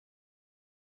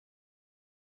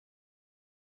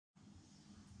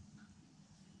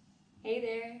Hey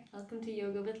there, welcome to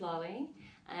Yoga with Lolli,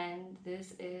 and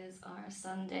this is our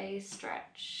Sunday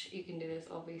stretch. You can do this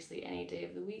obviously any day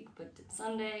of the week, but it's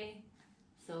Sunday,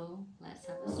 so let's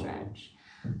have a stretch.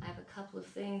 I have a couple of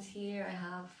things here. I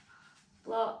have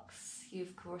blocks, you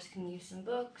of course can use some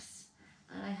books,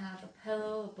 and I have a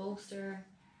pillow, a bolster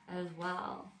as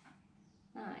well.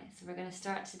 Nice, so we're going to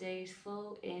start today's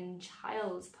flow in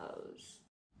child's pose.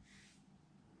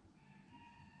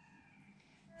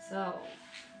 So,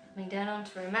 coming down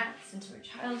onto our mats into our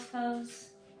child's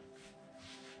pose.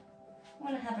 We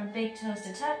want to have our big toes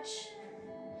to touch,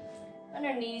 and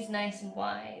our knees nice and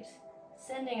wide,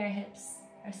 sending our hips,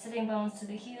 our sitting bones to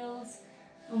the heels,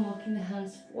 and walking the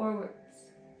hands forwards.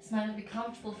 This might not be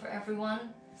comfortable for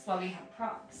everyone, that's why we have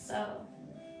props. So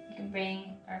you can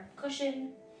bring our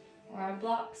cushion or our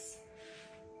blocks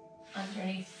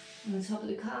underneath on the top of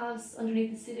the calves,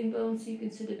 underneath the sitting bones, so you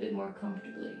can sit a bit more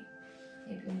comfortably.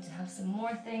 Maybe we need to have some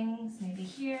more things, maybe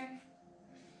here.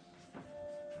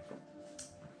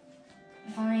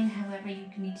 Find however you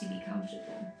need to be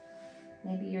comfortable.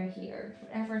 Maybe you're here.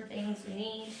 Whatever things you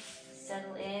need,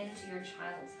 settle into your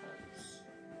child's pose.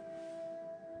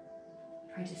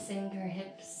 Try to sink our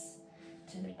hips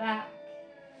to the back.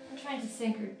 And trying to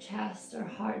sink our chest or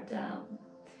heart down.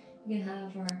 We can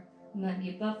have we might be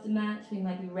above the mat, we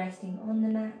might be resting on the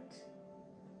mat.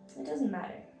 It doesn't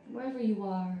matter. Wherever you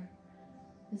are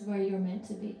is where you're meant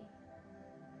to be.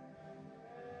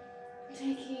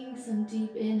 Taking some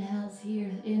deep inhales here,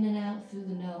 in and out through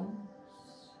the nose.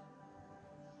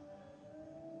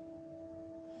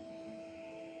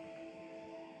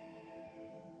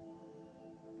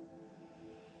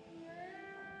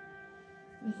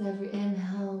 With every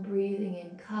inhale, breathing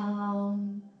in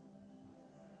calm.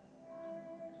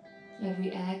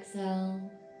 Every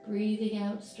exhale, breathing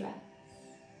out stress.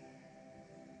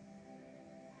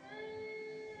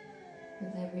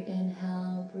 With every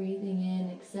inhale, breathing in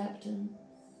acceptance.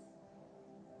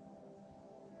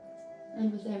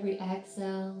 And with every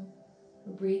exhale,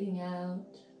 we're breathing out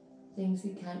things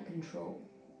we can't control.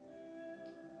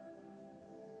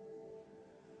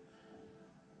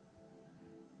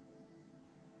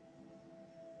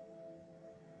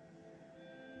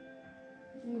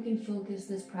 And we can focus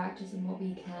this practice on what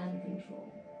we can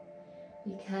control.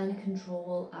 We can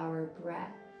control our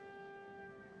breath.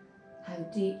 How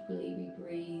deeply we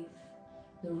breathe,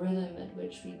 the rhythm at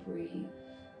which we breathe.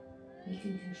 We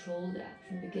can control that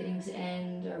from beginning to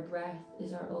end. Our breath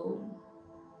is our own.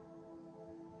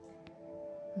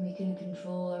 And we can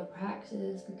control our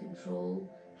practice, we control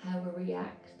how we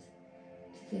react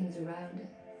to things around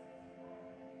us.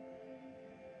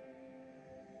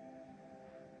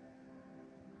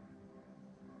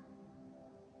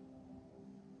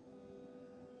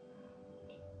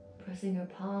 Pressing our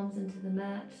palms into the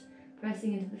mat,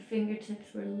 pressing into the fingertips,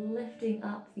 we're lifting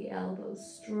up the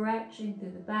elbows, stretching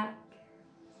through the back,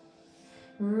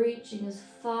 reaching as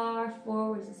far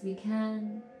forwards as we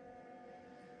can,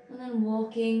 and then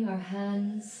walking our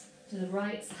hands to the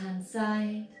right hand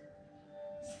side,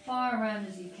 as far around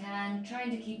as you can, trying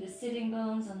to keep the sitting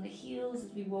bones on the heels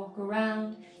as we walk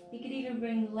around. You could even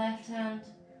bring the left hand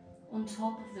on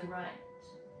top of the right.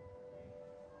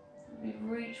 We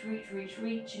reach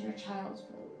in our child's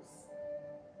pose.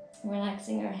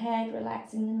 Relaxing our head,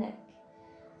 relaxing the neck,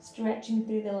 stretching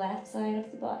through the left side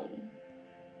of the body.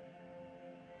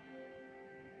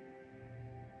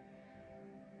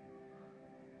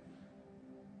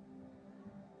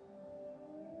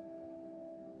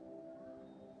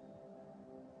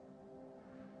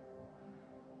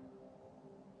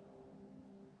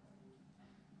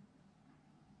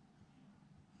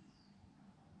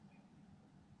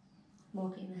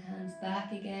 Walking the hands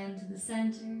back again to the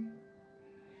center,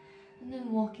 and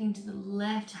then walking to the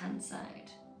left hand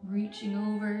side. Reaching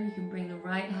over, you can bring the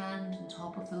right hand on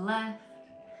top of the left.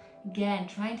 Again,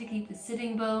 trying to keep the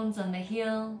sitting bones on the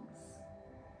heels.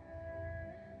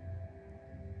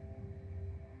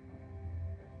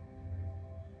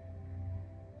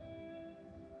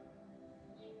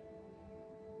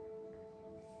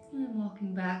 And then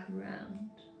walking back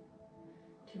around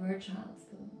to our child's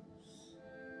pose.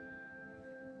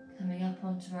 Coming up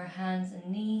onto our hands and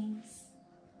knees.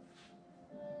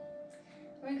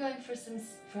 We're going for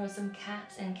some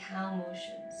cat and cow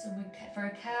motions. So for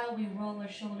a cow, we roll our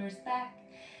shoulders back,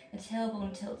 the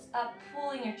tailbone tilts up,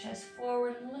 pulling your chest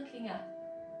forward, looking up.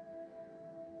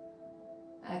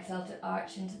 Exhale to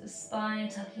arch into the spine,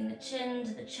 tucking the chin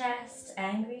to the chest,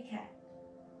 angry cat.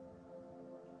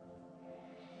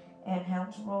 Inhale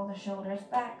to roll the shoulders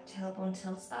back, tailbone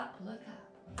tilts up, look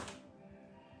up.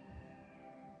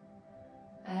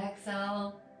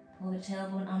 Exhale, pull the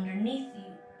tailbone underneath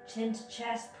you, Chin to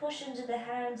chest, push into the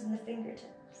hands and the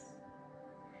fingertips.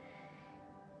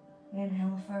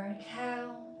 Inhale for a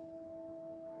cow.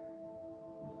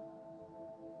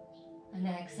 And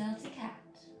exhale to cat.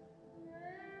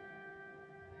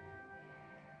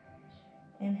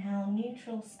 Inhale,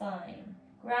 neutral spine.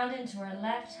 Ground into our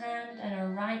left hand and our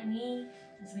right knee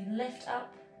as we lift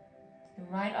up the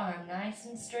right arm nice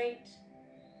and straight.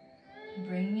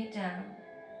 Bringing it down.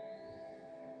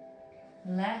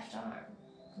 Left arm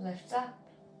lifts up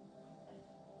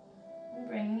and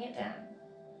bringing it down.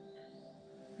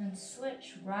 And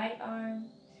switch, right arm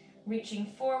reaching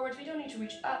forward. We don't need to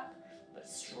reach up, but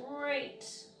straight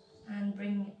and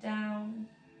bringing it down.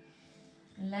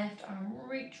 Left arm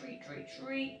reach, reach, reach,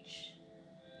 reach.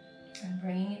 And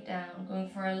bringing it down. Going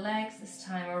for our legs this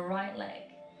time, our right leg.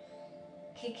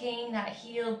 Kicking that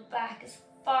heel back as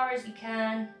far as you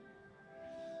can.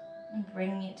 And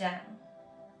bringing it down.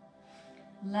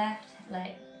 Left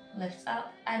leg lifts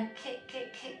up and kick,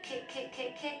 kick, kick, kick, kick,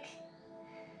 kick, kick.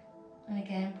 And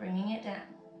again, bringing it down.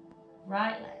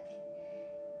 Right leg.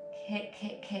 Kick,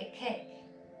 kick, kick, kick.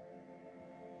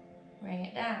 Bring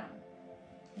it down.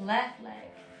 Left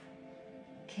leg.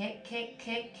 Kick, kick,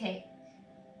 kick, kick.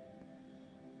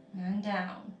 And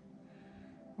down.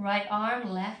 Right arm,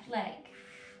 left leg.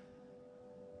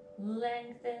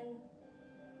 Lengthen.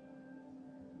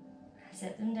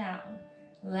 Sit them down.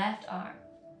 Left arm,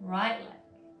 right leg.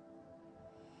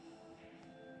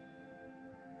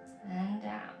 And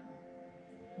down.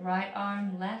 Right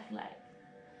arm, left leg.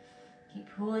 Keep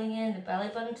pulling in the belly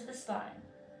button to the spine.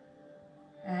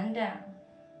 And down.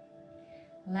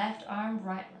 Left arm,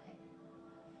 right leg.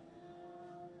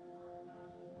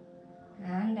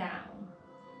 And down.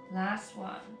 Last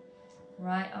one.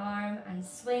 Right arm and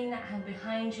swing that hand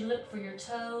behind you. Look for your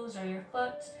toes or your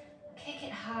foot. Kick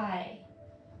it high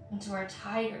into our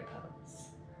tiger pose.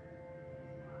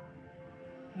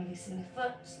 Releasing the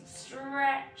foot,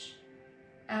 stretch,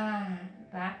 and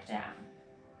back down.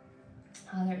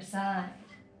 Other side.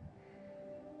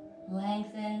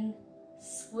 Lengthen,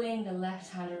 swing the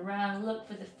left hand around, look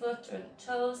for the foot or the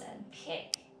toes and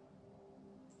kick.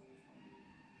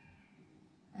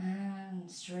 And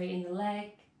straighten the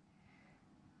leg.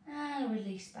 And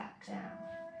release back down.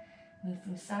 Move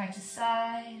from side to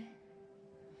side.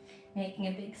 Making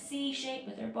a big C shape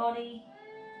with our body.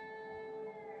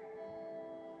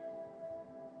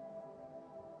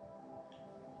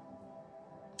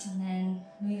 And then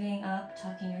moving up,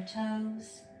 tucking your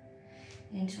toes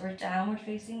into our downward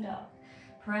facing dog.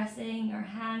 Pressing your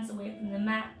hands away from the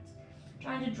mat,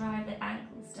 trying to drive the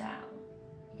ankles down.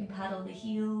 You can paddle the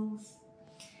heels,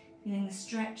 feeling the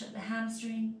stretch of the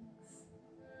hamstrings.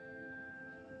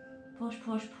 Push,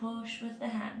 push, push with the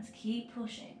hands. Keep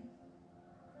pushing.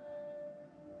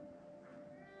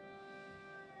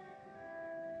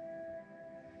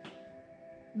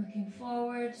 Looking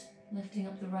forward, lifting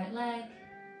up the right leg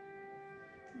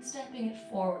and stepping it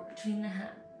forward between the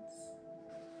hands.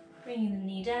 Bringing the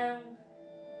knee down,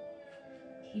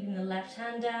 keeping the left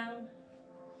hand down.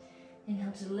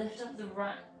 Inhale to lift up the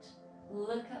right,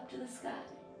 look up to the sky.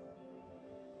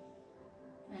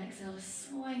 Exhale to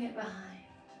swing it behind,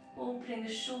 opening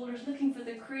the shoulders, looking for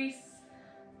the crease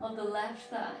of the left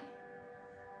thigh.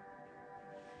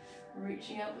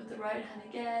 Reaching up with the right hand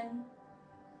again.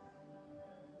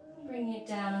 Bringing it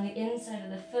down on the inside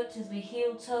of the foot as we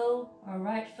heel toe our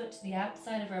right foot to the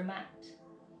outside of our mat.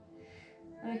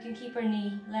 And we can keep our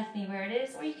left knee where it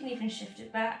is, or you can even shift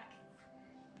it back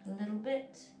a little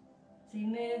bit. As we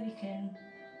move, you can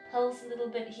pulse a little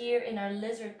bit here in our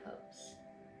lizard pose.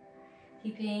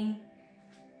 Keeping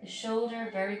the shoulder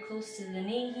very close to the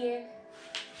knee here.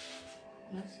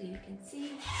 And so you can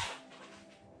see.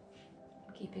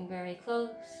 Keeping very close.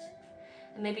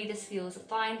 And maybe this feels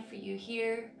fine for you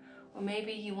here, or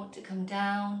maybe you want to come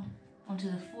down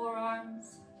onto the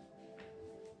forearms,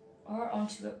 or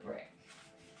onto a brick,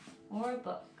 or a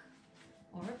book,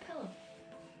 or a pillow.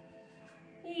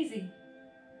 Easy.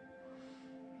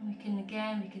 And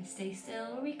we can stay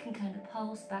still, or we can kind of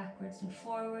pulse backwards and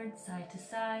forwards, side to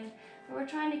side, but we're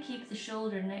trying to keep the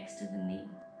shoulder next to the knee.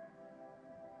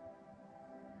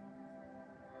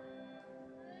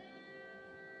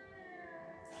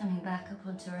 Coming back up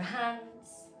onto our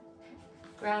hands,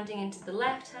 grounding into the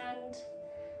left hand.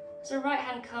 So right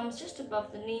hand comes just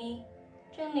above the knee,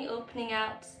 gently opening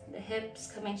out the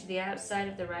hips, coming to the outside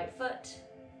of the right foot.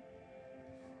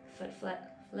 Foot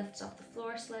lifts off the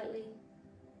floor slightly.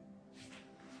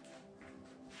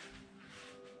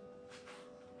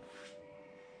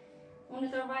 And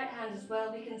with our right hand as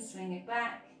well, we can swing it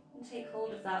back and take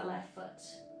hold of that left foot.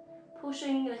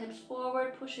 Pushing the hips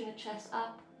forward, pushing the chest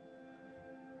up.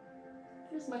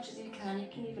 as much as you can. You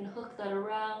can even hook that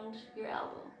around your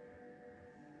elbow.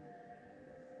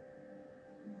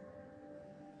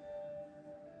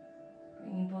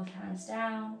 Bringing both hands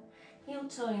down, heel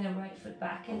toeing the right foot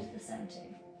back into the center.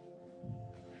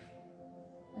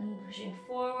 And pushing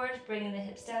forward, bringing the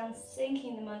hips down,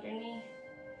 sinking them underneath.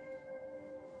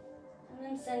 And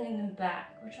then sending them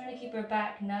back. We're trying to keep our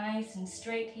back nice and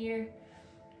straight here.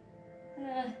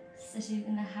 Sitting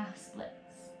in the half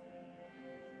splits.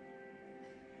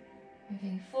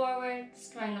 Moving forwards,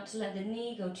 trying not to let the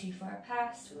knee go too far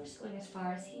past. We're just going as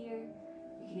far as here.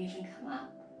 You can even come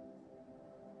up.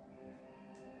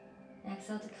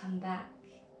 Exhale to come back.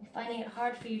 If you're finding it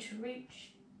hard for you to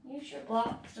reach, use your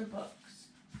blocks or books.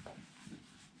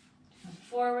 Come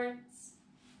forwards.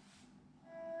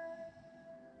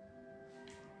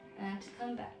 And to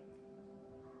come back.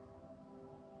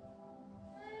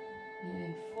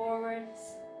 Moving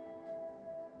forwards.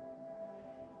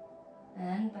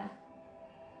 And back.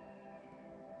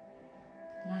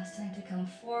 Last time to come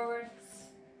forwards.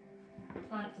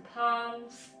 Plant the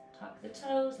palms. Tuck the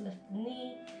toes, lift the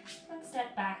knee, and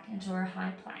step back into our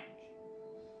high plank.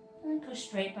 And push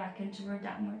straight back into our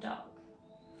downward dog.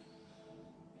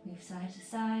 Move side to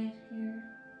side here.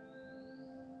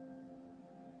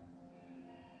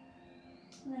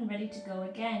 And then ready to go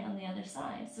again on the other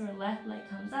side. So our left leg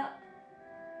comes up.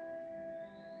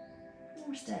 And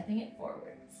we're stepping it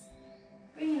forwards.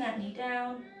 Bringing that knee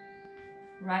down,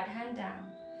 right hand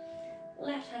down.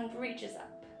 Left hand reaches up.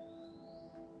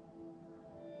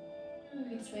 You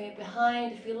can swing it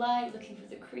behind if you like, looking for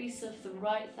the crease of the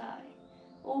right thigh,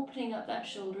 opening up that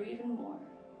shoulder even more.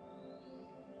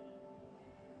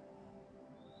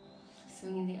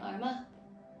 Swinging the arm up,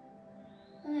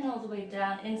 and then all the way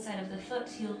down, inside of the foot,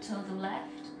 heel toe the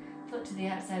left, foot to the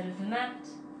outside of the mat.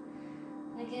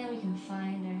 And again, we can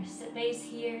find our sit base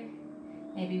here.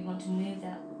 Maybe we want to move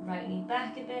that right knee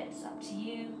back a bit, it's up to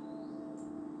you.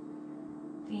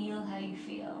 Feel how you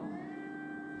feel.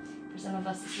 For some of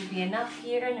us, this will be enough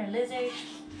here in our lizard.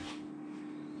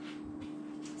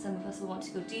 Some of us will want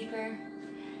to go deeper,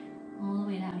 all the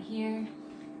way down here.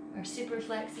 Our super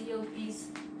flexi yogis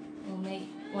will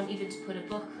want either to put a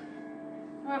book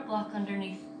or a block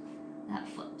underneath that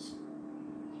foot.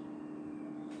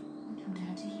 And come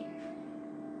down to here,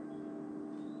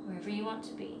 wherever you want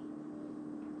to be.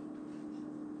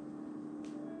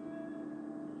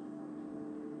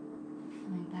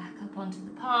 Coming back up onto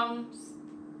the palms.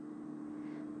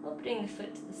 Opening the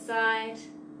foot to the side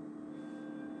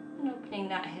and opening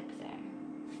that hip there.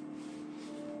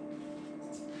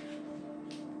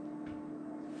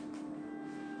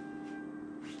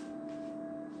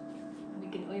 And we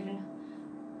can even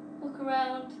look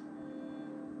around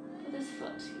for this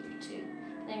foot here too.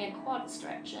 Getting a quad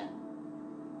stretch in.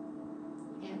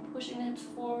 Again, pushing the hips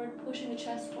forward, pushing the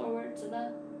chest forward to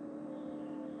that.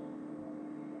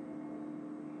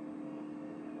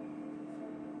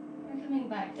 Coming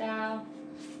back down,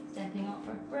 stepping off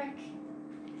our brick,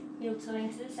 heel toeing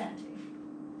to the center.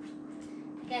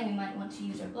 Again, we might want to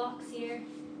use our blocks here,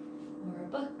 or our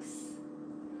books.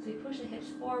 So we push the hips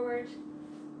forward,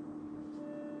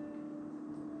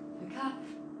 pick up,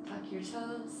 tuck your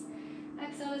toes.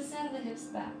 Exhale, send the hips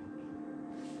back.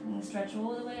 And stretch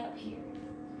all the way up here.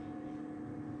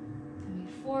 Coming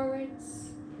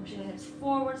forwards, pushing the hips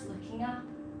forwards, looking up,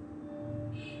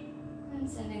 and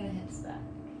sending the hips back.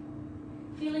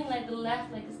 Feeling like the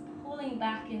left leg is pulling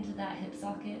back into that hip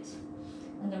socket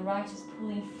and the right is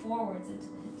pulling forwards into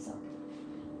the hip socket.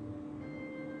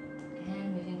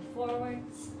 Again, moving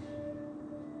forwards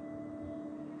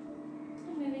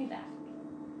and moving back.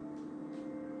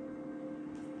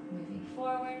 Moving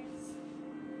forwards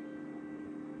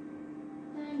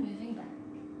and moving back.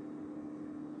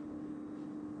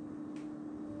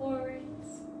 Forwards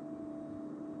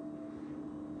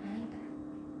and back.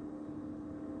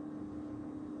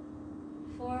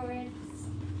 Forwards,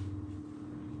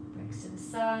 bricks to the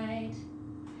side,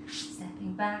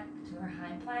 stepping back to our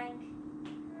high plank,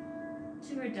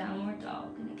 to our downward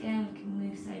dog. And again, we can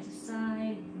move side to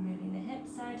side, even moving the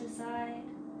hips side to side.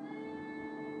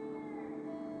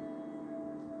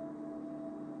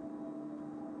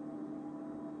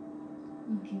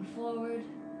 Looking forward,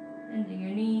 bending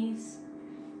your knees,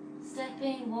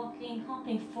 stepping, walking,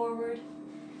 hopping forward.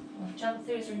 Or if jump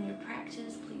throughs are in your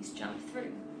practice, please jump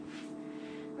through.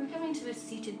 We're coming to a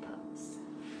seated pose.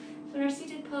 So in our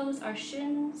seated pose, our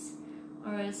shins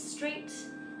are as straight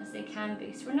as they can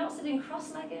be. So we're not sitting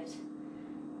cross-legged.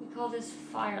 We call this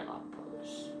firelock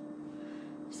pose.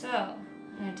 So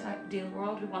in an ideal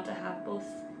world, we want to have both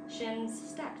shins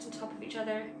stacked on top of each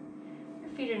other. Your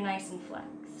feet are nice and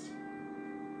flexed.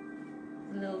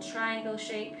 the little triangle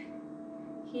shape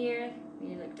here.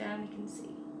 When you look down, you can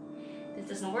see. If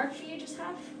this doesn't work for you,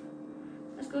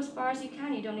 let's go as far as you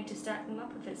can. You don't need to stack them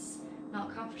up if it's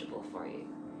not comfortable for you.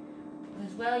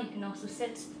 As well, you can also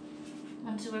sit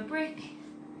onto a brick.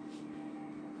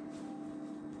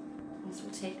 This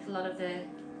will take a lot of the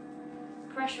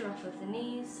pressure off of the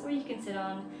knees, or you can sit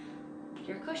on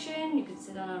your cushion, you can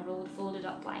sit on a rolled folded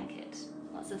up blanket.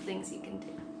 Lots of things you can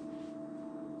do.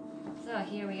 So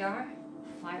here we are,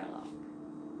 fire log.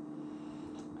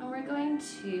 And we're going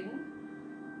to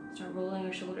start rolling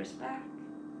your shoulders back,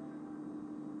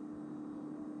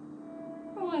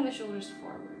 rolling the shoulders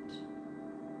forward.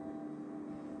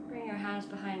 Bring your hands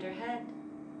behind your head,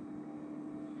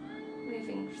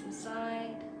 moving from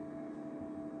side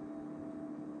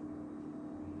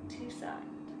to side.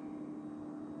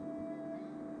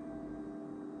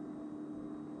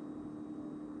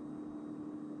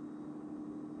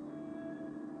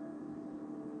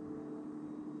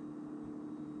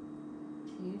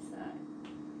 To side.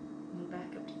 And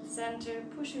back up to the center,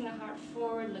 pushing the heart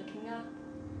forward, looking up.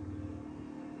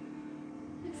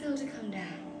 Exhale to come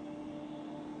down.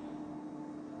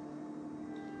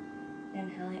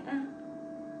 Inhaling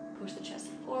up, push the chest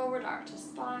forward, arch the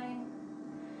spine.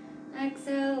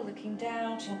 Exhale, looking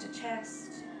down, chin to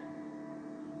chest.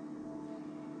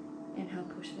 Inhale,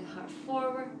 push the heart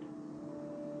forward.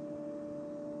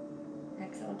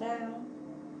 Exhale, down.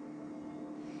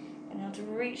 Inhale to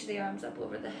reach the arms up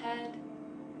over the head.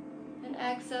 And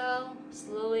exhale,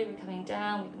 slowly we're coming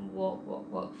down. We can walk,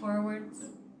 walk, walk forwards.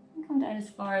 And come down as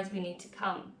far as we need to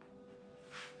come.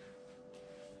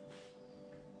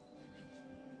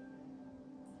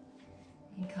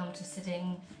 You can come to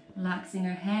sitting, relaxing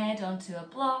your head onto a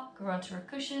block or onto a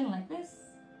cushion like this.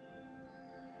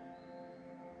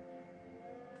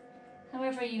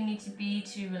 However you need to be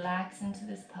to relax into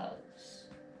this pose.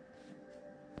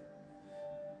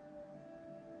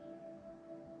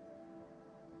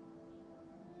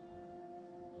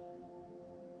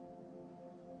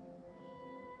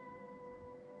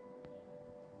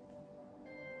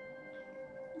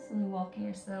 Slowly walking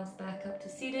yourselves back up to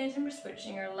seated, and we're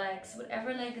switching our legs.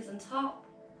 Whatever leg is on top,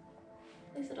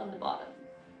 place it on the bottom.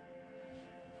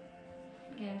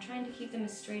 Again, trying to keep them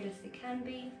as straight as they can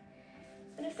be.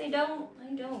 And if they don't,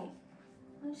 I don't.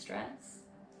 No stress.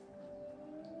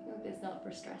 Yoga is not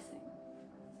for stressing.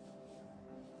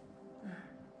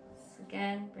 So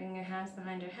again, bring your hands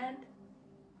behind your head.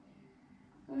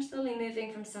 And we're slowly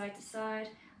moving from side to side.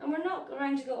 And we're not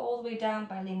trying to go all the way down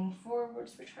by leaning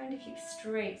forwards. We're trying to keep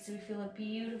straight so we feel a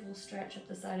beautiful stretch up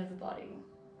the side of the body.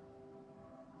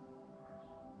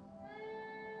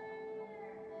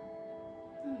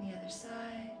 On the other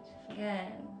side,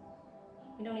 again,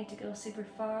 we don't need to go super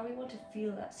far. We want to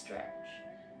feel that stretch.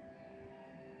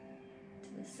 To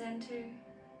the center,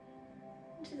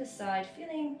 and to the side.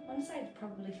 Feeling, one side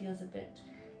probably feels a bit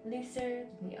looser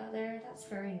than the other. That's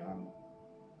very normal.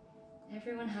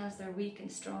 Everyone has their weak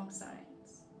and strong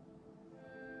sides.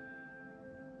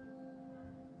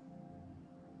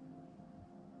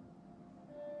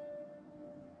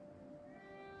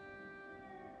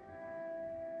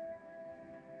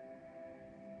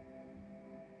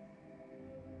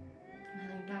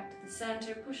 And back to the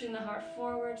center, pushing the heart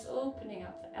forwards, opening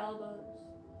up the elbows.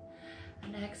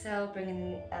 And exhale,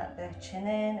 bringing the chin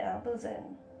in, elbows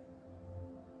in.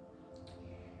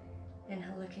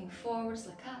 Inhale, looking forwards,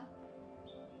 look up.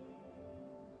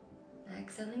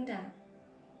 Exhaling down.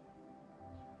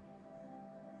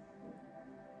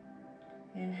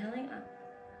 Inhaling up.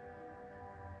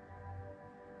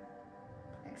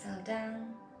 Exhale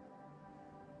down.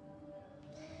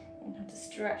 Inhale to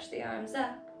stretch the arms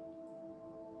up.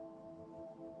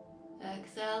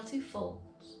 Exhale to fold.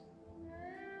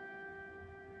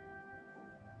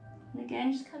 And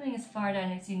again, just coming as far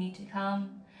down as you need to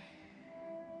come.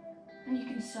 And you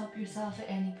can stop yourself at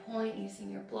any point using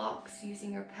your blocks,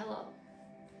 using your pillow.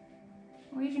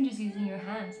 Or even just using your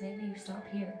hands. Maybe you stop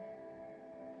here.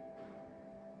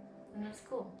 And that's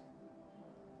cool.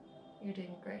 You're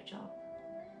doing a great job.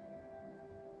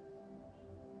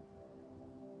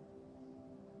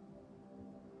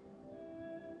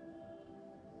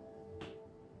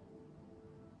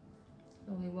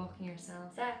 Slowly walking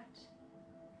yourselves out.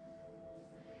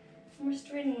 And we're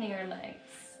straightening our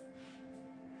legs.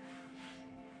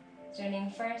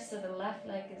 Turning first so the left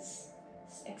leg is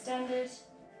extended.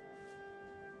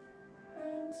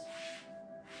 And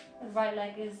the right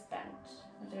leg is bent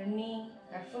with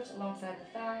our foot alongside the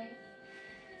thigh.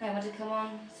 I want to come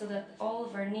on so that all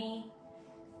of our knee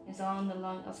is on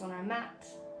our mat.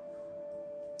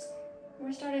 And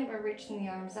we're starting by reaching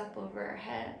the arms up over our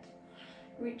head.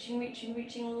 Reaching, reaching,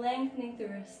 reaching, lengthening through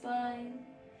our spine.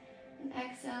 And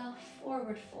exhale,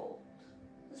 forward fold.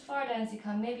 As far down as you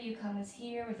come. Maybe you come as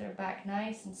here with our back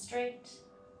nice and straight.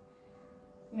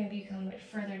 Maybe you come a bit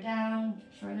further down,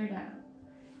 further down.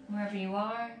 Wherever you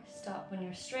are, stop when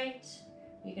you're straight.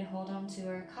 We can hold on to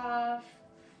our calf.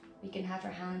 We can have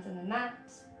our hands on the mat.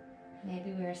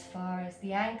 Maybe we're as far as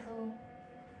the ankle,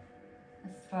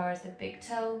 as far as the big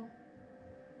toe,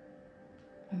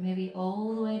 or maybe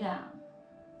all the way down.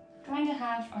 Trying to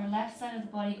have our left side of the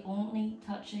body only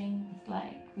touching the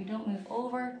leg. We don't move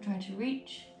over, trying to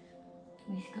reach.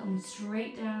 We come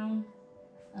straight down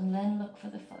and then look for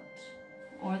the foot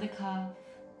or the calf,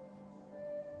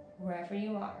 wherever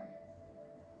you are.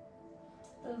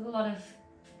 There's a lot of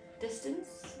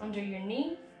distance under your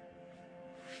knee.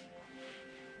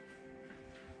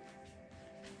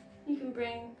 You can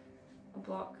bring a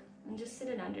block and just sit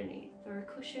it underneath, or a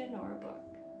cushion or a book.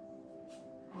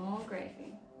 All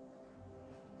gravy.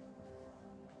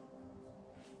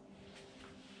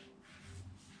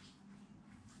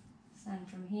 Stand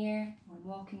from here,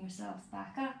 we're walking yourselves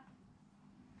back up.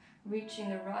 Reaching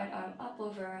the right arm up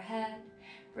over our head,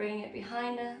 bringing it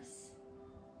behind us.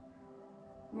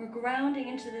 We're grounding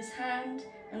into this hand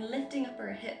and lifting up our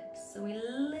hips. So we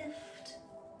lift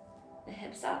the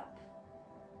hips up,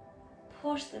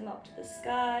 push them up to the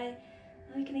sky,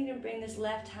 and we can even bring this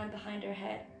left hand behind our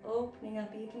head, opening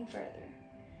up even further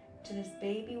to this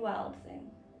baby wild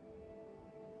thing.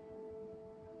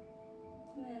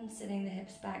 And then sitting the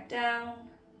hips back down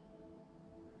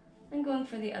and going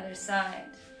for the other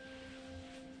side.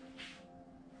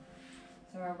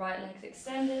 So our right leg's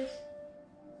extended,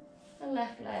 the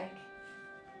left leg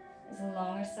is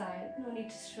along our side. No need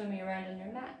to swim around on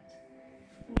your mat.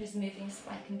 I'm just moving so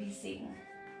I can be seen.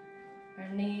 Our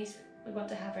knees, we want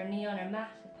to have our knee on our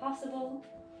mat if possible.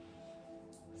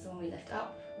 So when we lift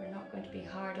up, we're not going to be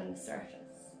hard on the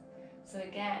surface. So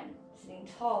again, sitting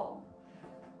tall,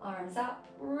 arms up,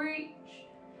 reach,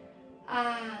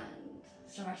 and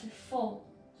start to fold.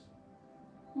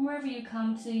 And wherever you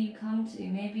come to, you come to.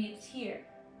 Maybe it's here.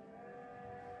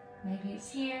 Maybe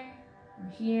it's here, or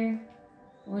here,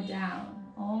 or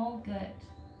down. All good.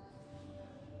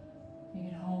 We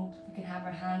can hold, we can have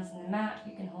our hands on the mat,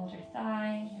 we can hold our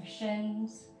thigh, our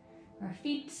shins, our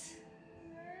feet.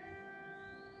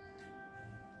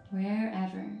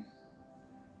 Wherever.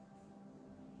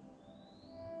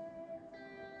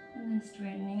 And then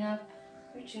straightening up,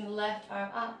 reaching the left arm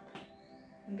up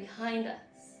and behind us.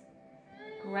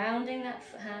 Grounding that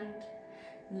hand,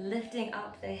 lifting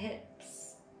up the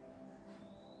hips.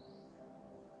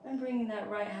 And bringing that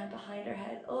right hand behind our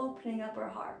head, opening up our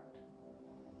heart.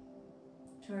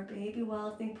 To our baby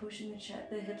wild thing, pushing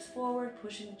the hips forward,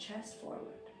 pushing the chest forward.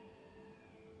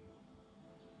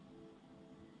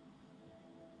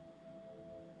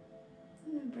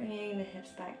 And then bringing the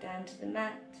hips back down to the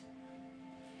mat.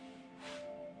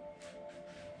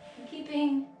 And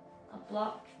keeping a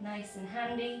block nice and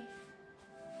handy.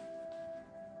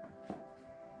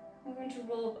 We're going to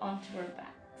roll up onto our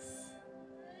backs.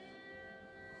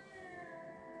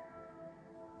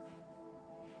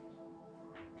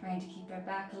 Trying to keep our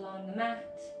back along the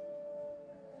mat.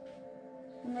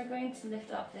 And we're going to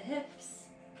lift up the hips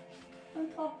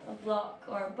and pop a block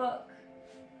or a book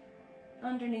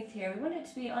underneath here. We want it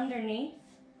to be underneath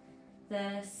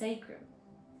the sacrum.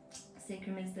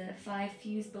 Sacrum is the 5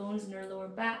 fused bones in our lower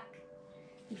back.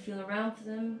 You feel around for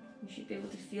them, you should be able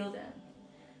to feel them.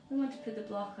 We want to put the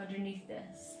block underneath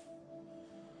this.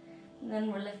 And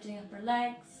then we're lifting up our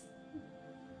legs,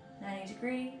 90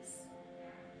 degrees.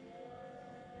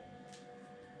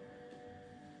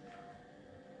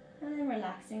 And then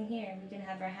relaxing here. We can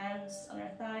have our hands on our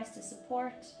thighs to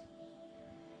support.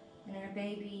 And our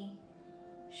baby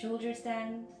shoulder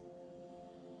stand.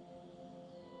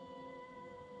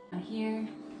 And here,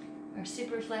 our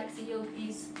super flexi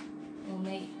yogis will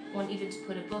want either to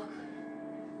put a book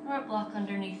or a block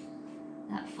underneath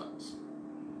that foot.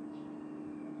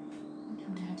 And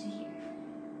come down to here.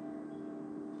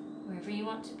 Wherever you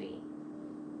want to be.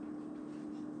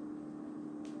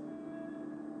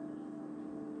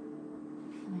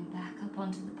 Coming back up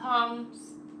onto the palms.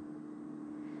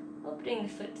 Opening the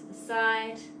foot to the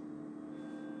side.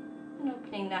 And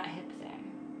opening that hip there.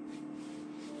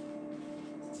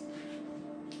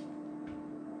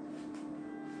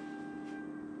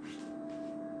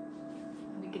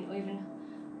 Even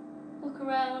look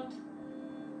around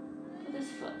for this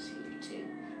foot here too.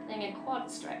 Then a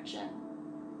quad stretch in.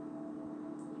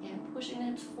 Again, pushing the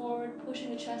hips forward, pushing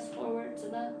the chest forward to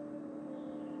that.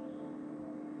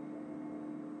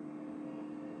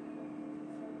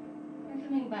 We're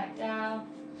coming back down,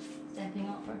 stepping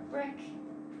off our brick,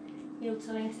 heel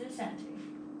toeing to the center.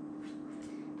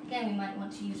 Again, we might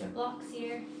want to use our blocks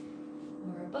here,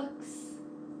 or our books.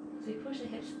 So we push the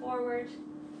hips forward,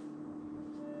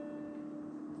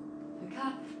 look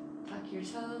up, tuck your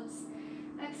toes.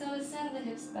 Exhale, send the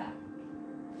hips back.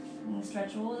 And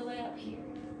stretch all the way up here.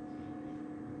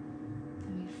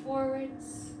 And move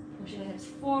forwards, pushing the hips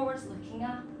forwards, looking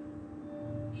up,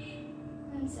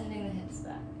 and sending the hips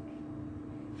back.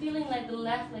 Feeling like the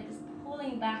left leg is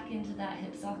pulling back into that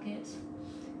hip socket,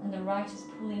 and the right is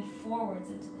pulling forwards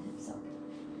into the hip socket.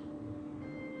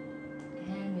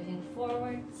 And moving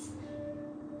forwards,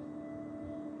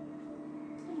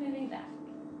 and moving back.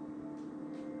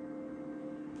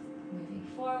 Moving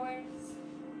forwards,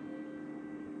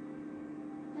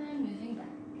 and moving back.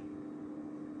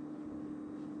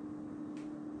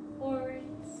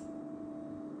 Forwards,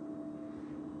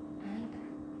 and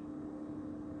back.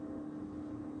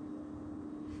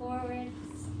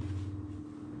 Forwards,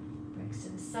 bricks to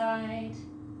the side,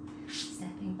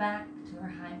 stepping back to our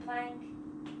high plank,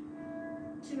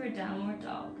 to our downward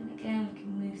dog. And again, we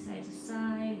can move side to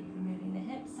side, even moving the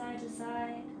hips side to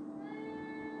side.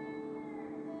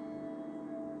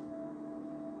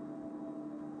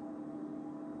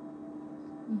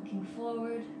 Looking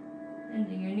forward,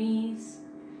 bending your knees,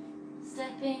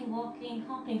 stepping, walking,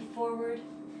 hopping forward.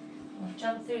 Or if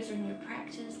jump throughs are in your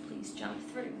practice, please jump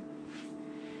through.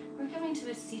 We're coming to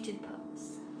a seated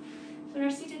pose. So in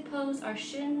our seated pose, our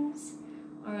shins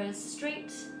are as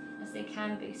straight as they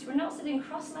can be. So we're not sitting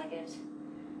cross-legged.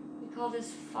 We call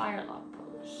this firelock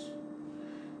pose.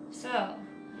 So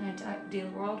in an ideal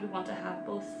world, we want to have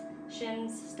both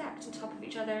shins stacked on top of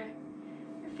each other.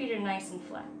 Your feet are nice and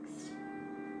flexed.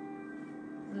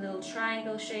 A little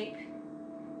triangle shape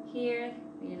here.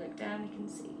 When you look down, you can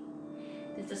see.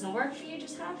 If this doesn't work for you,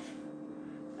 just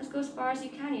let's go as far as you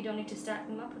can. You don't need to stack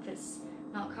them up if it's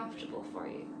not comfortable for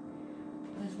you.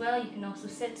 But as well, you can also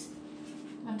sit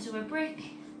onto a brick.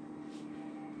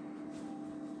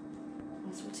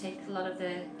 This will take a lot of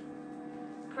the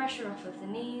pressure off of the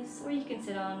knees, or you can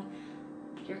sit on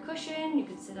your cushion, you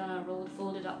can sit on a rolled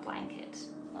folded up blanket.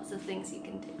 Lots of things you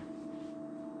can do.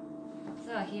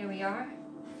 So here we are.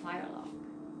 Firelock.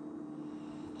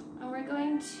 And we're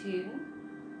going to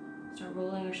start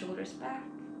rolling our shoulders back,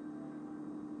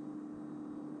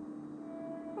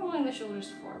 rolling the shoulders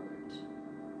forward.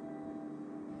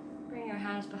 Bring your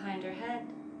hands behind your head,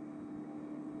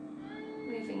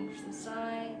 moving from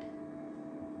side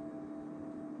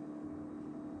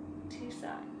to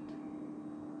side.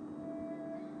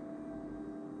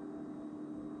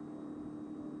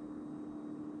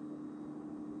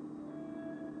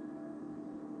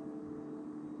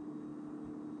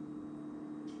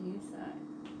 Side.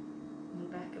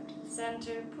 And back up to the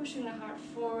center, pushing the heart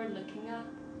forward, looking up.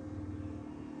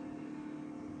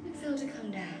 Exhale to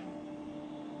come down.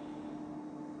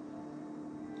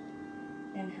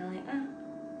 Inhaling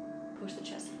up, push the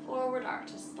chest forward,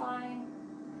 arch the spine.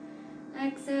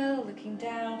 Exhale, looking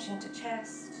down, chin to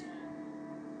chest.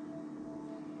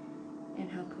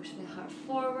 Inhale, push the heart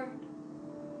forward.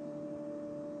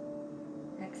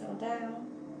 Exhale, down.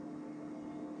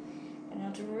 And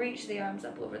now to reach the arms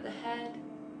up over the head.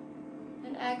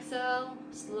 And exhale,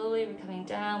 slowly we're coming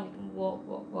down. We can walk,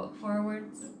 walk, walk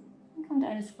forwards. And come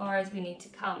down as far as we need to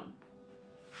come.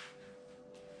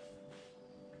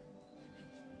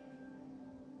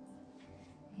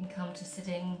 You can come to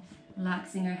sitting,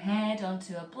 relaxing our head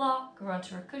onto a block or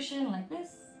onto our cushion like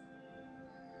this.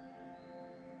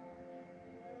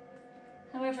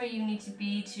 However you need to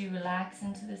be to relax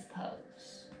into this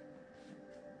pose.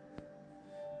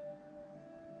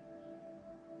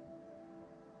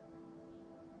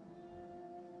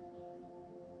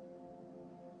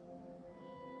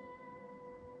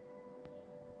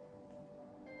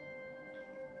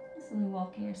 Slowly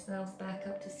walking yourselves back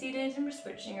up to seated, and we're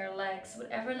switching our legs.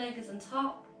 Whatever leg is on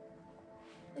top,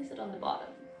 place it on the bottom.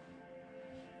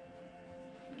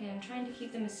 Again, trying to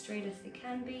keep them as straight as they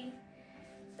can be.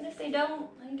 And if they don't,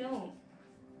 they don't.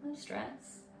 No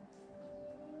stress.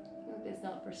 Yoga is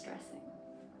not for stressing.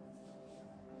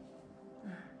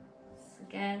 So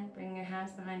again, bring your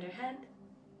hands behind your head.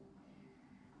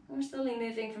 And we're slowly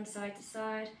moving from side to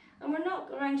side. And we're not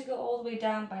trying to go all the way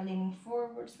down by leaning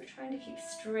forwards. We're trying to keep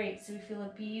straight so we feel a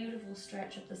beautiful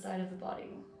stretch up the side of the body.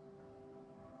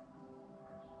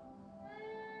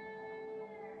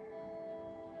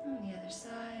 On the other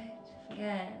side,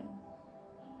 again,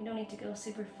 we don't need to go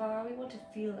super far. We want to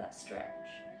feel that stretch.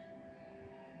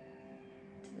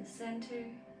 To the center,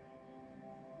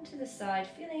 and to the side.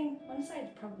 Feeling, one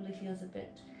side probably feels a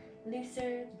bit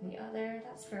looser than the other.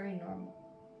 That's very normal.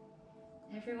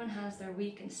 Everyone has their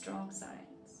weak and strong sides.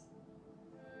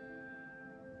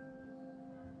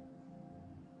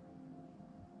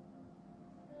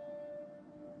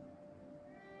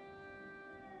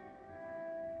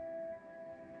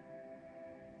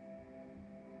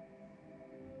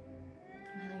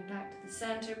 Back to the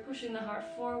center, pushing the heart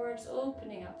forwards,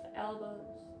 opening up the elbows.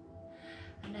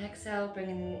 And exhale,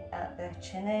 bringing the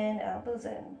chin in, elbows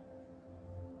in.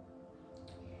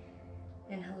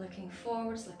 Inhale, looking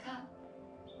forwards, look up.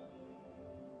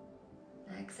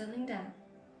 Exhaling down.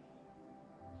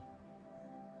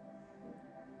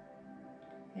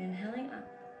 Inhaling up.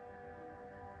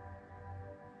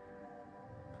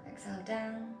 Exhale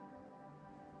down.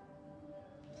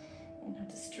 Inhale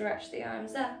to stretch the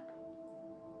arms up.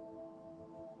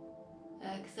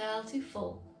 Exhale to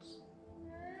fold.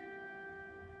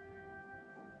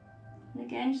 And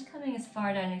again, just coming as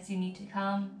far down as you need to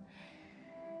come.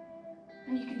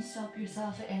 And you can stop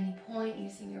yourself at any point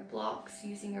using your blocks,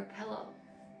 using your pillow.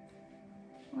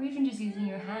 Or even just using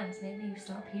your hands. Maybe you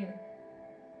stop here.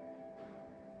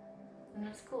 And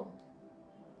that's cool.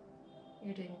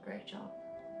 You're doing a great job.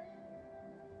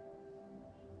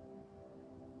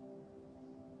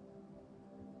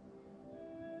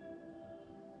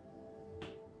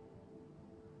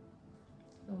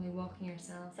 Slowly walking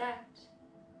yourselves out.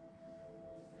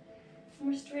 And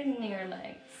we're straightening our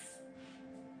legs.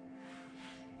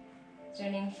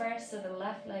 Straightening first so the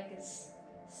left leg is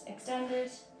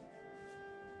extended.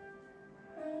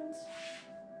 And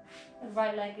the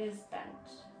right leg is bent.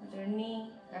 With our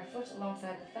knee, our foot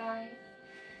alongside the thigh.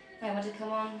 I want to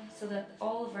come on so that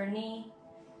all of our knee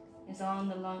is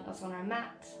on our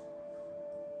mat.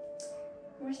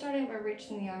 And we're starting by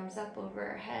reaching the arms up over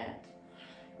our head.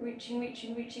 Reaching,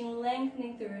 reaching, reaching,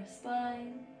 lengthening through our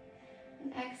spine.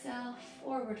 And exhale,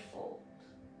 forward fold.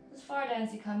 As far down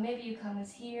as you come. Maybe you come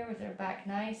as here with our back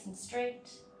nice and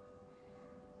straight.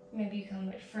 Maybe you come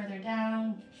a bit further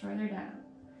down, further down.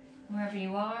 Wherever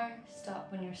you are, stop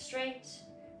when you're straight.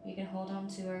 We can hold on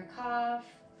to our calf.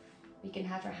 We can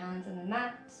have our hands on the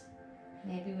mat.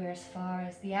 Maybe we're as far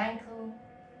as the ankle,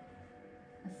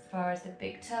 as far as the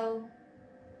big toe,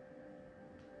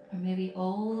 or maybe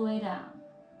all the way down.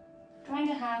 Trying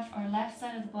to have our left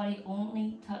side of the body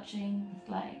only touching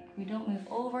the leg. We don't move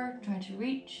over, trying to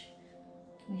reach.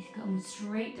 We come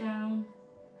straight down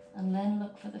and then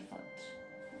look for the foot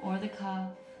or the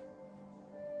calf,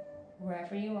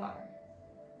 wherever you are.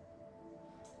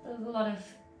 There's a lot of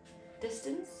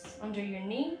distance under your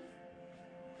knee.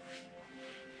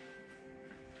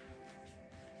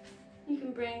 You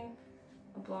can bring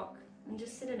a block and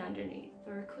just sit it underneath,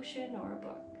 or a cushion or a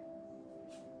book.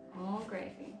 All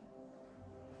gravy.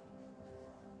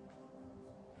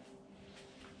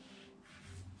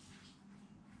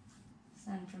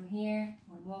 Stand from here,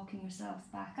 we're walking yourselves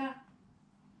back up.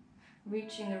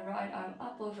 Reaching the right arm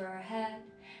up over our head,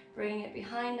 bringing it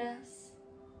behind us.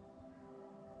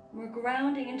 We're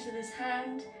grounding into this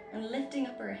hand and lifting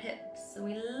up our hips. So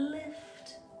we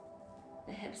lift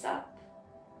the hips up,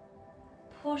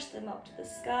 push them up to the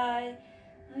sky,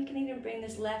 and we can even bring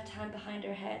this left hand behind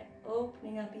our head,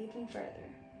 opening up even further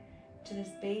to this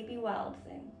baby wild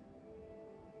thing.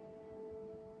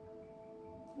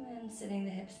 And then sitting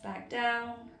the hips back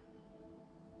down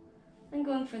and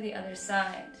going for the other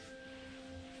side.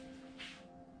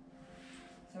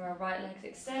 So our right leg's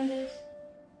extended,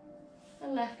 the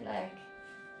left leg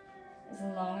is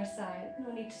along our side.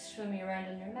 No need to swim around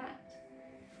on your mat.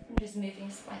 I'm just moving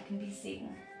so I can be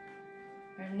seen.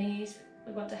 Our knees,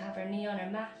 we want to have our knee on our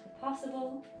mat if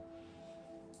possible.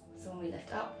 So when we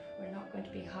lift up, we're not going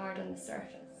to be hard on the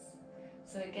surface.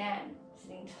 So again,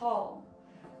 sitting tall,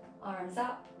 arms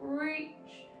up, reach,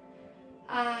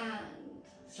 and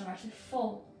start to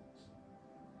fold.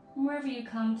 And wherever you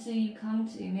come to, you come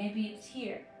to. Maybe it's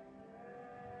here.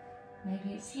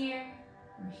 Maybe it's here,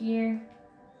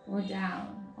 or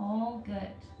down. All good.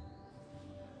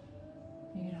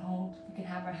 You can hold, we can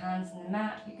have our hands on the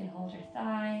mat, we can hold our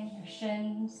thigh, our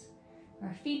shins,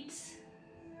 our feet,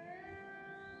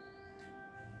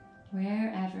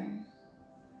 wherever.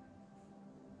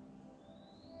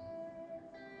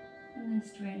 And then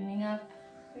straightening up,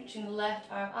 reaching the left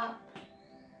arm up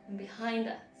and behind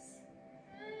us.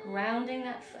 Grounding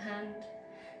that hand,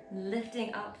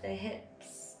 lifting up the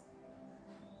hips.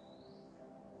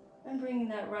 And bringing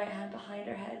that right hand behind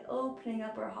our head, opening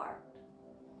up our heart.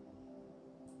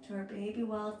 To our baby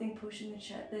wild thing, pushing the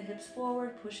hips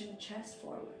forward, pushing the chest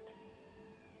forward.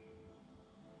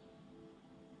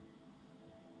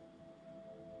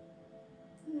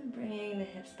 And then bringing the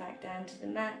hips back down to the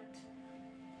mat.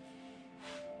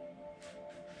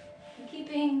 And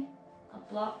keeping a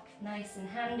block nice and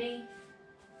handy,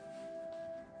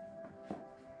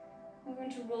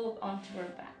 going to roll up onto our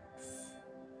backs.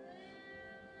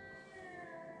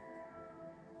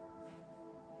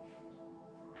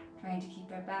 Trying to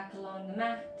keep our back along the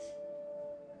mat.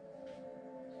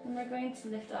 And we're going to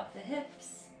lift up the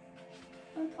hips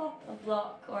and pop a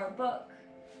block or a book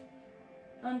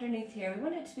underneath here. We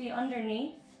want it to be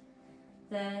underneath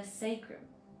the sacrum.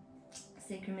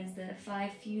 Sacrum is the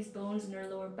 5 fused bones in our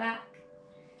lower back.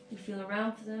 You feel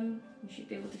around for them, you should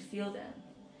be able to feel them.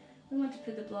 We want to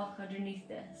put the block underneath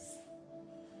this.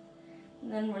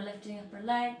 And then we're lifting up our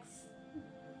legs,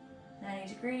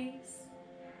 90 degrees.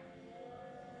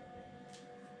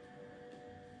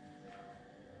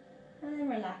 And then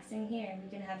relaxing here. We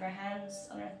can have our hands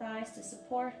on our thighs to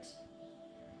support.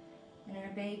 And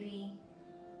our baby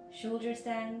shoulder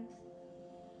stand.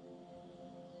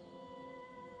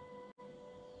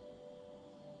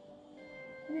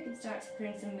 And we can start to put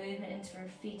in some movement into our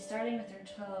feet, starting with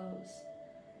our toes.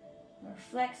 We're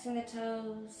flexing the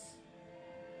toes,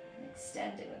 and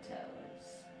extending the toes.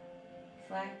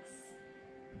 Flex,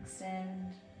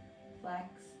 extend, flex,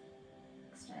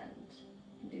 extend.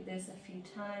 You can do this a few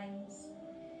times.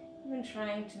 Even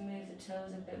trying to move the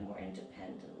toes a bit more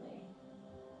independently.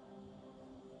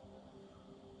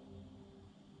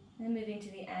 Then moving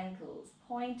to the ankles,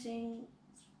 pointing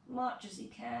as much as you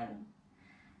can.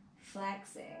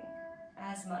 Flexing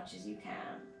as much as you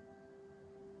can.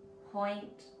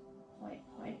 Point, point,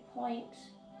 point, point.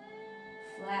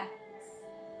 Flex,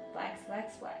 flex,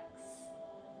 flex, flex.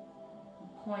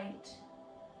 Point,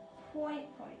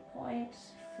 point, point, point.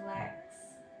 Flex,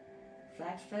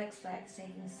 flex, flex, flex.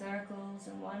 Taking circles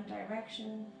in one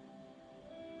direction.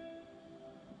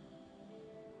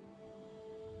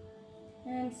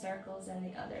 And circles in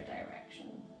the other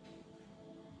direction.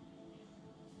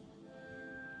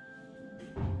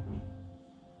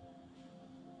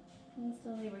 And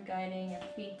slowly we're guiding our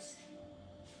feet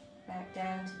back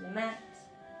down to the mat.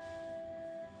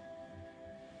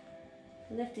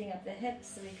 Lifting up the hips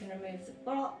so we can remove the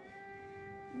block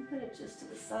and put it just to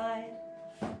the side.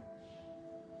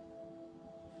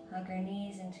 Hug our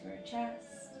knees into our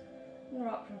chest and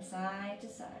rock from side to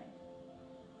side.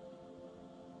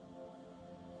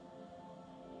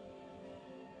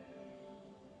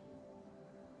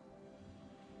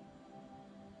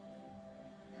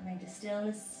 Coming to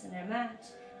stillness in our mat,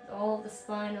 with all the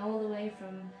spine all the way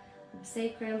from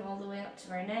sacrum all the way up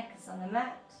to our neck is on the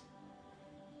mat.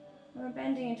 And we're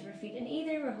bending into our feet, and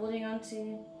either we're holding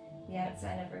onto the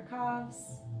outside of our calves,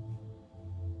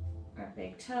 our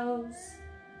big toes,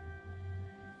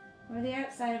 or the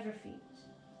outside of our feet.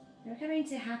 And we're coming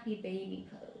to happy baby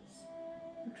pose.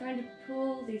 We're trying to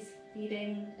pull these feet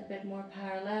in a bit more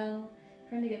parallel,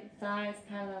 trying to get the thighs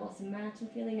parallel with the mat and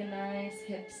feeling a nice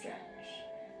hip stretch.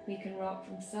 We can rock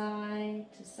from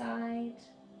side to side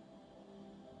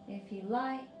if you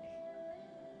like.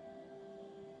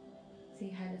 See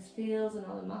how this feels in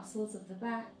all the muscles of the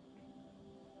back.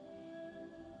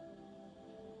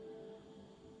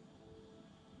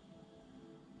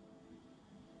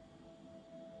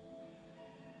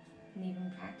 And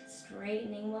even practice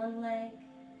straightening one leg,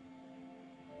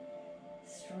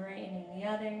 straightening the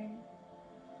other,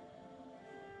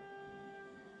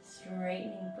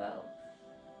 straightening both.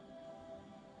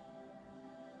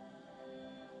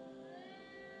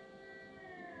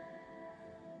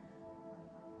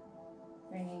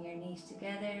 Bringing your knees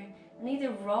together and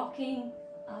either rocking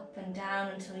up and down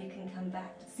until you can come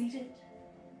back to seated,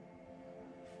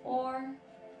 or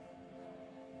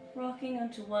rocking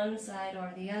onto one side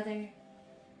or the other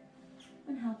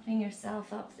and helping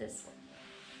yourself up this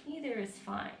way. Either is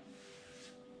fine.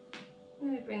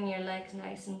 Maybe bring your legs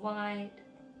nice and wide.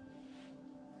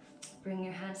 Bring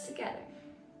your hands together.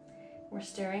 We're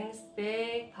stirring this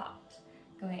big pot,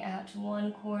 going out to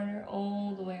one corner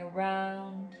all the way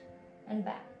around and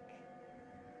back,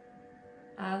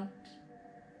 out,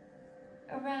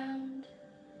 around,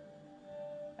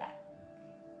 back,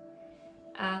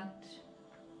 out,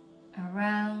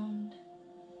 around,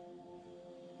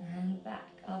 and back.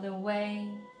 Other way,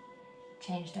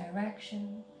 change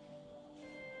direction.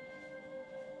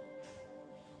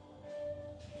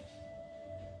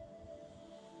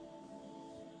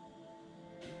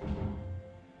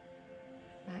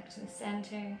 Back to the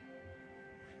center.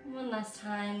 One last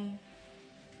time.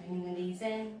 Bringing the knees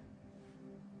in,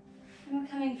 and we're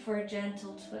coming for a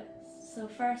gentle twist. So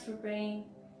first we're bringing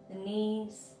the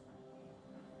knees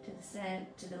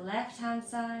to the left hand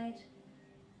side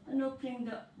and opening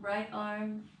the right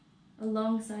arm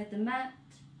alongside the mat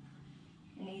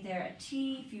in either a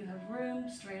T if you have room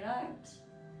straight out,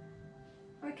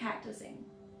 or cactusing.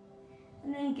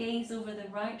 And then gaze over the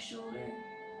right shoulder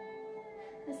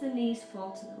as the knees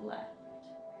fall to the left.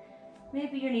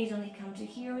 Maybe your knees only come to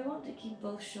here. We want to keep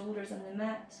both shoulders on the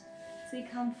mat, so we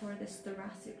come for this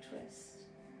thoracic twist.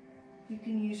 You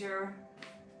can use your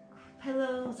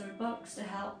pillows or books to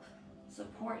help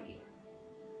support you.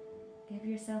 Give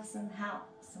yourself some help,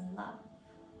 some love.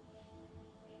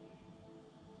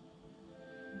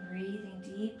 Breathing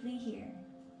deeply here.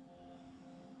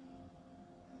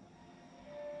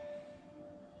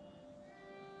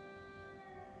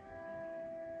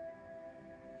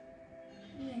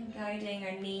 And then guiding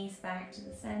our knees back to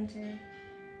the center.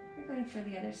 We're going for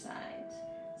the other side.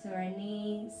 So our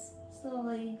knees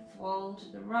slowly fall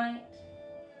to the right,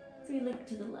 as we look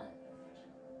to the left.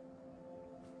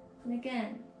 And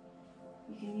again,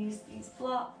 you can use these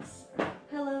blocks, or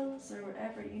pillows, or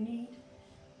whatever you need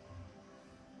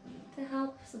to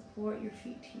help support your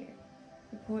feet here,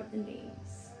 support the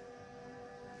knees.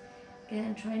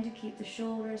 Again, trying to keep the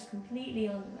shoulders completely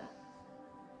on the mat.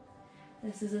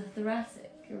 This is a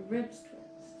thoracic, or ribs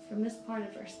twist, from this part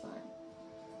of our spine.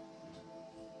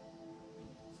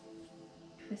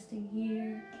 Twisting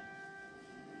here,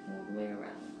 all the way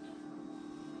around.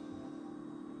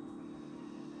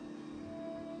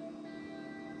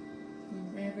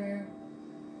 Whenever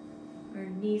our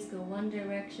knees go one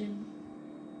direction,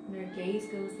 and our gaze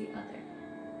goes the other.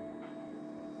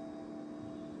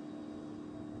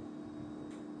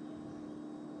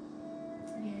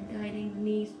 Again, guiding the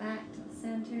knees back to the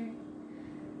center,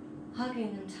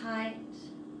 hugging them tight,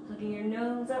 hugging your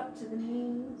nose up to the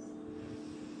knees,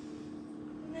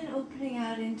 and then opening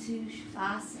out into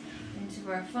Shavasana,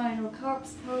 into our final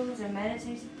corpse pose or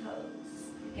meditative pose.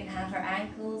 We can have our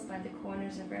ankles by the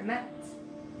corners of our mat,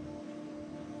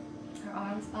 our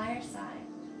arms by our side.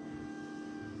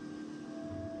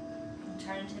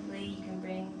 Alternatively, you can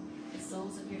bring the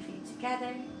soles of your feet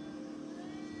together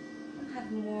and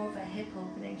have more of a hip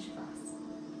opening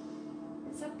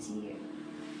Shavasana. It's up to you,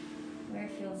 where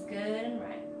it feels good and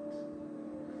right.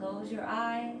 Close your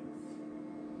eyes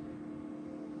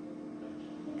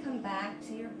and come back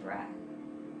to your breath.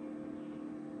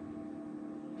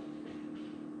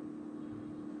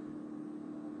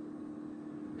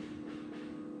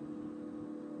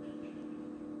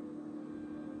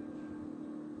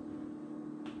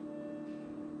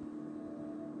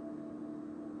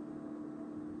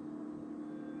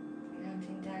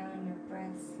 Counting down your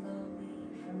breath slowly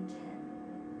from 10.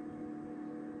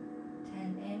 10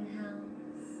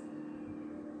 inhales,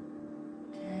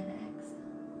 10 exhales,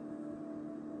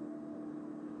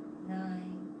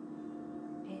 9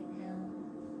 inhales,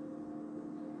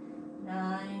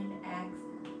 9 exhales,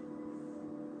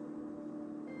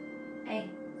 8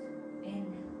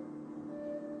 inhales,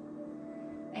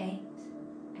 8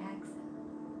 exhales,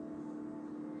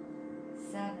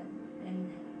 7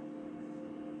 inhales,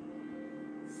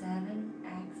 7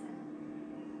 exhales,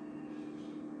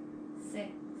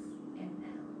 6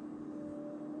 inhales,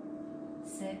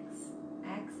 6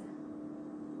 exhales,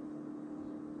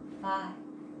 5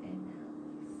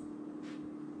 inhales,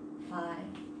 5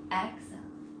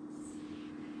 exhales,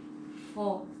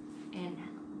 4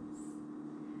 inhales,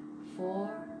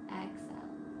 4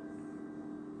 exhales,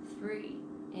 3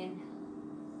 inhales,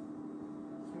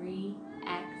 3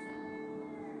 exhales,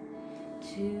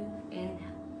 2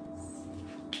 inhales,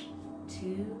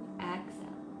 2 exhales,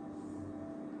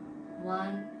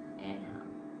 1 inhale,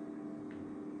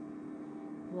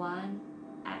 1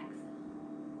 exhale.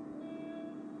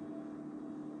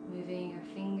 Moving our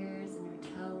fingers and our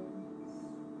toes.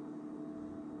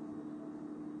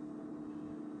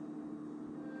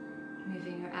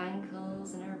 Moving our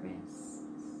ankles and our wrists.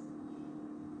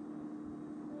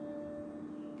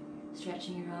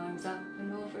 Stretching your arms up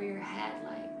and over your head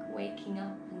like waking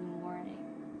up in the morning.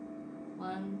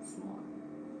 Once more.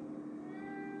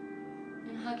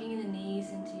 And hugging the knees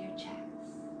into your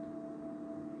chest.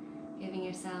 Giving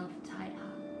yourself a tight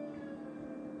hug.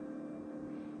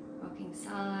 Rocking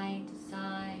side to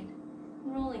side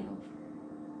and rolling over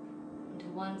into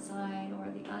one side or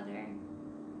the other.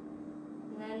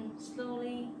 And then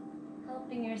slowly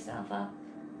helping yourself up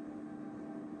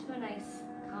to a nice,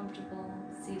 comfortable,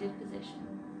 seated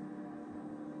position.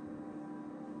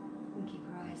 You can keep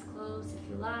your eyes closed if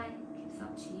you like. It's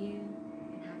up to you.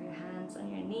 You can have your hands on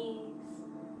your knees,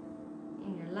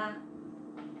 in your lap,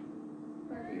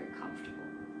 wherever you're comfortable.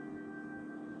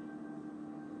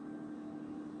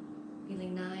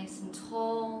 Feeling nice and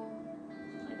tall,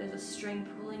 like there's a string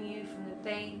pulling you from the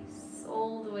base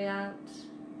all the way out to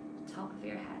the top of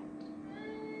your head.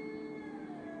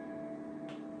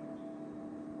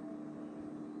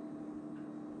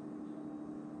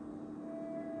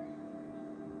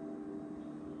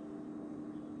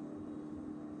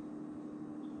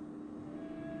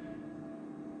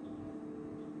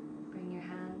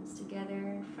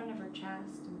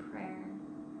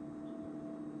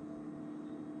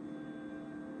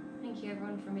 thank you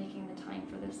everyone for making the time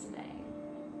for this today.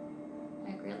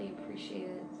 I greatly appreciate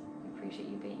it. I appreciate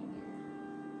you being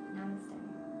here. Namaste.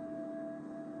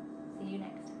 See you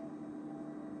next time.